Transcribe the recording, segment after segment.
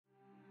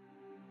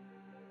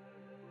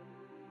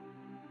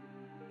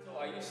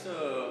I used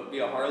to be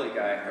a Harley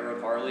guy. I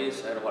rode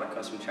Harleys. I had a lot of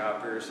custom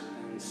choppers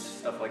and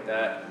stuff like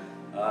that.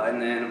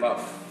 And then about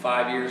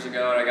 5 years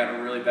ago, I got in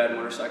a really bad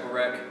motorcycle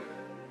wreck.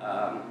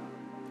 I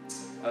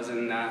was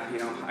in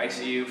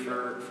ICU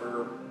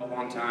for a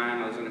long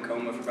time. I was in a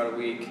coma for about a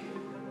week.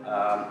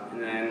 And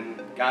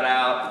then got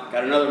out,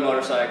 got another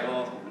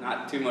motorcycle.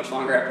 Not too much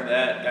longer after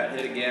that, got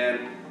hit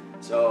again.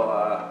 So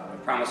I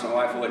promised my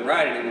wife I wouldn't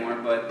ride anymore,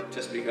 but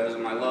just because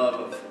of my love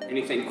of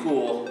anything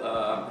cool,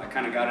 I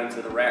kind of got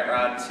into the rat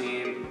rod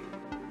scene,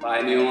 buy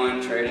a new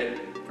one, trade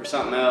it for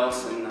something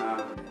else, and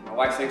my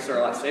wife thinks they're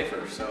a lot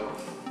safer, so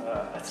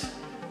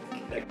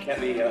that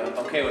kept me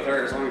okay with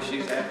her as long as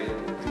she's happy.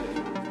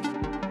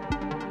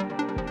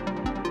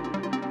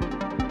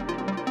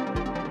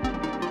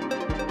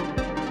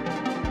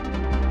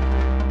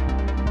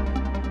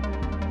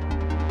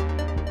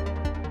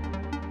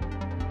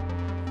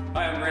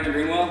 Hi, I'm Brandon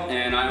Greenwell,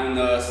 and I own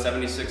the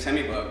 '76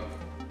 HEMI bug.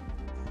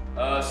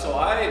 So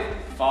I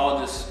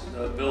followed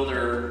the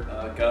builder,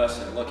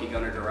 Gus at Lucky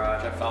Gunner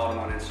Garage. I followed him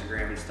on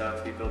Instagram and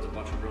stuff. He builds a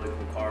bunch of really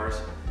cool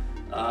cars.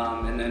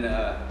 And then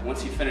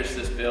once he finished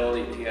this build,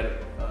 he had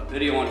a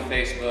video on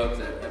Facebook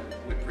that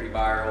went pretty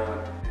viral.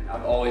 And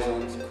I've always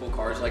owned some cool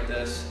cars like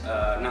this.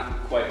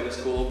 Not quite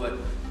this cool, but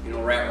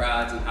rat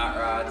rods and hot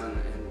rods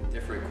and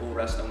different cool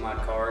resto mod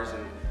cars.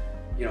 And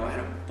I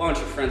had a bunch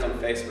of friends on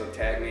Facebook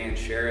tag me and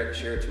share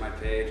it to my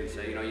page and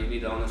say, you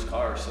need to own this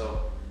car. So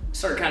I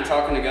started kind of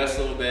talking to Gus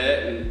a little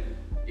bit, and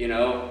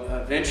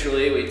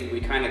eventually we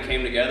kind of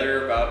came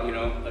together about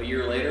a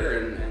year later,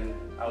 and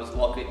I was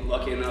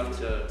lucky enough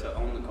to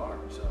own the car.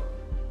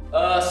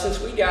 So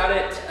since we got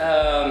it,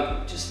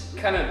 just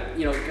kind of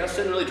Gus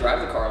didn't really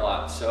drive the car a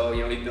lot, so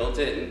he built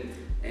it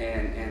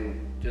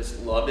and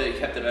just loved it. He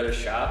kept it at his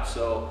shop,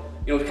 so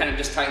we kind of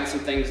just tightened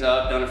some things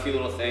up, done a few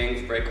little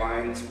things, brake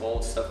lines,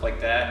 bolts, stuff like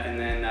that, and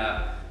then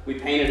we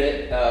painted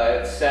it.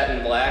 It's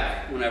satin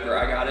black whenever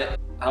I got it.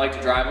 I like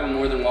to drive them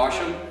more than wash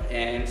them,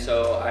 and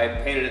so I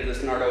painted it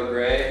this Nardo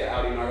gray, the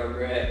Audi Nardo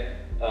gray.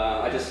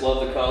 I just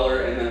love the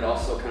color, and then it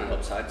also kind of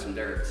helps hide some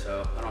dirt,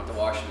 so I don't have to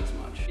wash it as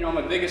much.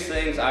 My biggest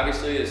things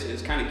obviously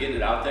is kind of getting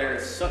it out there.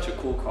 It's such a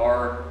cool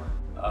car.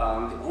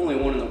 The only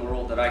one in the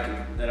world that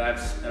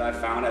I've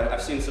found.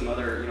 I've seen some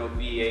other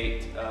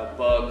V8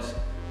 bugs,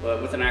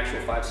 but with an actual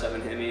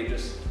 5.7 HEMI, and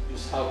just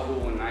how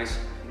cool and nice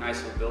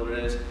of a build it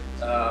is.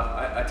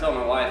 I tell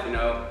my wife,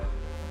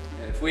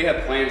 if we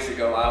have plans to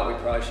go out, we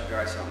probably should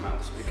try something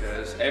else,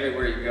 because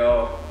everywhere you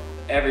go,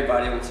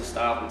 everybody wants to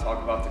stop and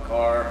talk about the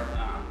car.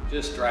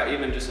 Just drive,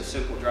 even just a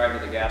simple drive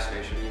to the gas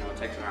station, it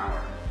takes an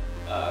hour.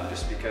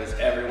 Just because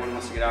everyone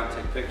wants to get out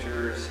and take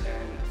pictures,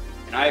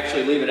 and I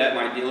actually leave it at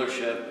my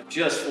dealership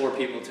just for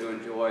people to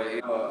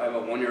enjoy. I have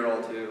a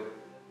 1-year-old who,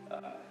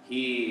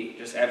 he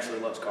just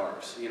absolutely loves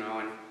cars,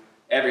 and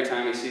every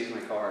time he sees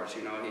my cars,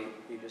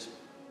 he just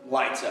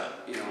lights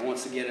up,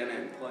 wants to get in it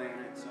and play in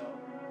it. So.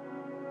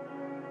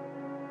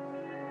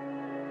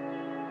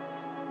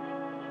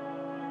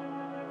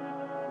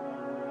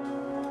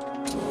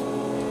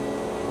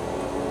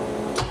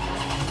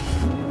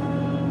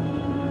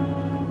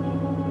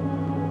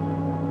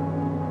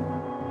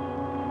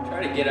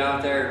 Try to get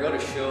out there, go to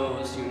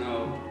shows,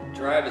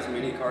 drive as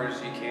many cars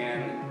as you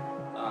can.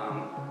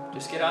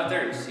 Just get out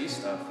there and see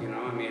stuff,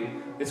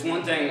 It's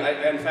one thing,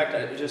 in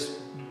fact, just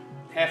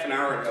half an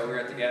hour ago we were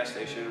at the gas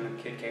station and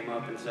a kid came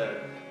up and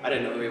said, I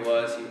didn't know who he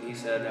was, he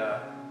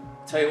said,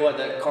 tell you what,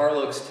 that car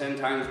looks 10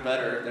 times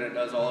better than it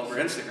does all over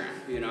Instagram,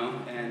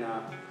 and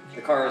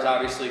the car is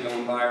obviously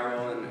going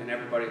viral and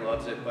everybody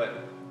loves it,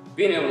 but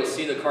being able to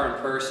see the car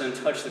in person,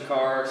 touch the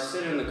car,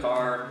 sit in the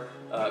car,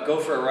 go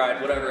for a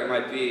ride, whatever it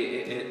might be,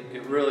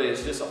 it really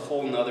is just a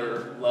whole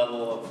nother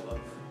level of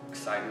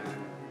excitement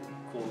and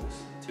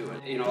coolness to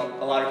it.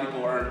 A lot of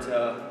people aren't,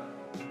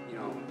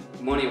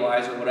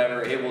 money-wise or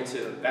whatever, able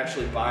to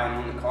actually buy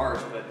and own the cars,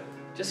 but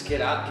just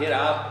get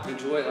out,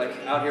 enjoy it. Like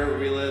out here where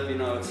we live,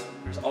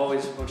 there's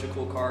always a bunch of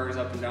cool cars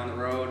up and down the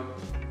road.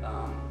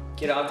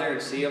 Get out there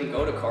and see them,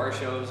 go to car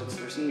shows.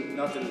 There's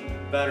nothing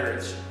better.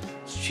 It's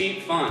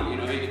cheap fun,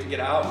 you get to get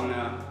out, and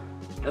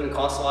it doesn't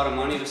cost a lot of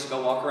money just to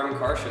go walk around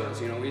car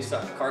shows. We used to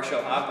car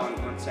show hop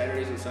on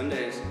Saturdays and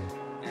Sundays,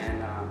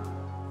 and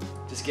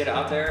just get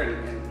out there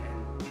and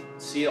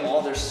see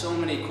there's so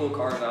many cool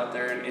cars out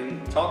there,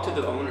 and talk to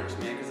the owners,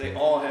 man, because they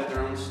all have their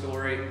own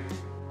story.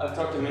 I've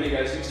talked to many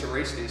guys who used to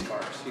race these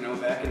cars,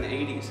 back in the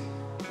 80s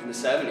and the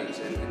 70s,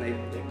 and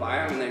they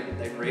buy them and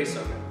they race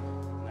them.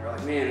 And they're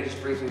like, man, it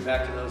just brings me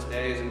back to those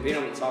days. And being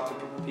able to talk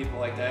to people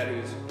like that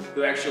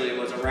who actually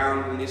was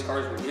around when these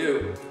cars were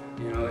new,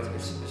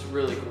 it's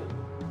really cool.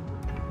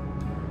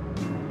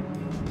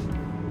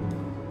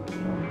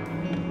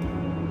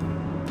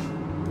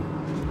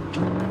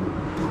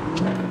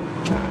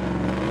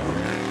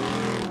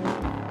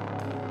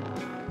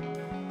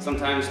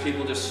 Sometimes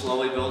people just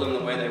slowly build them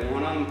the way they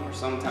want them, or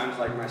sometimes,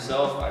 like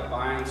myself, I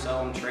buy them,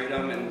 sell them, trade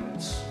them,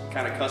 and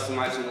kind of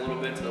customize them a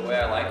little bit to the way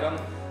I like them.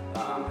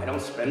 I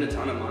don't spend a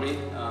ton of money,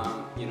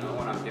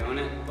 when I'm doing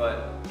it,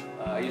 but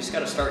You just got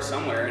to start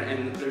somewhere,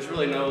 and there's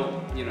really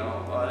no,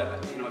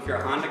 if you're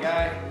a Honda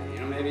guy,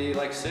 maybe you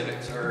like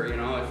Civics, or if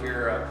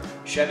you're a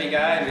Chevy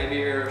guy, maybe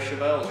you're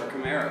Chevelles or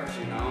Camaros.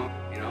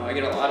 I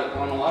get on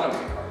a lot of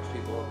my cars.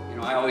 People,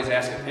 I always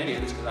ask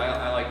opinions because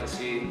I like to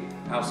see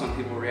how some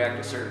people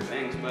react to certain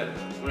things. But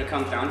when it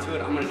comes down to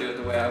it, I'm going to do it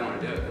the way I want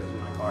to do it because it's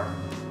my car.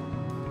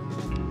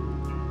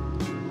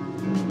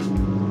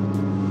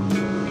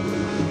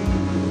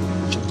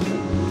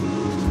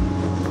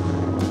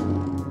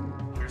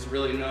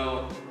 Really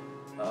no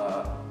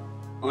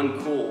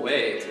uncool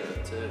way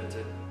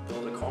to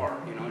build a car.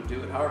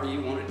 Do it however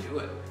you want to do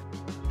it.